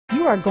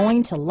you are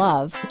going to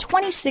love the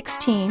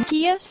 2016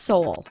 Kia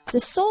Soul.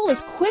 The Soul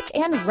is quick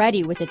and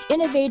ready with its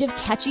innovative,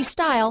 catchy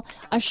style,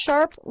 a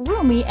sharp,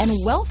 roomy,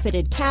 and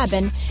well-fitted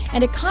cabin,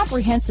 and a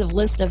comprehensive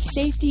list of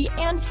safety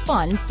and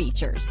fun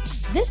features.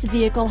 This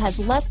vehicle has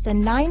less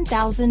than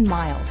 9,000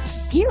 miles.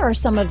 Here are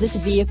some of this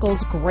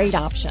vehicle's great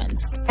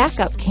options: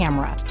 backup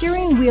camera,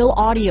 steering wheel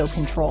audio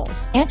controls,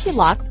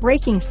 anti-lock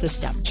braking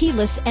system,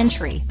 keyless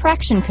entry,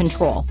 traction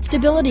control,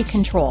 stability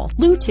control,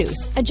 Bluetooth,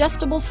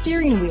 adjustable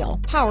steering wheel,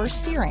 power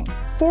steering,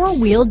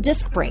 four-wheel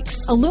disc brakes,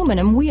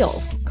 aluminum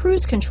wheels,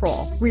 cruise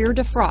control, rear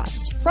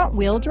defrost,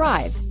 front-wheel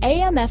drive,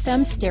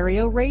 AM/FM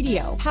stereo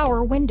radio,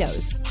 power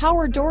windows,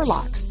 power door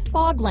locks,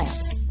 fog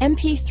lamps,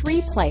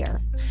 MP3 player.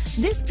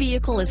 This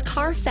vehicle is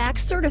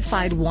CARFAX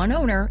certified one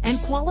owner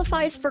and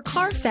qualifies for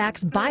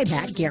CARFAX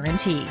buyback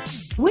guarantee.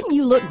 Wouldn't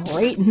you look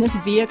great in this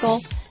vehicle?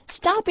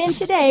 Stop in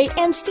today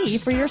and see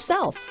for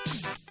yourself.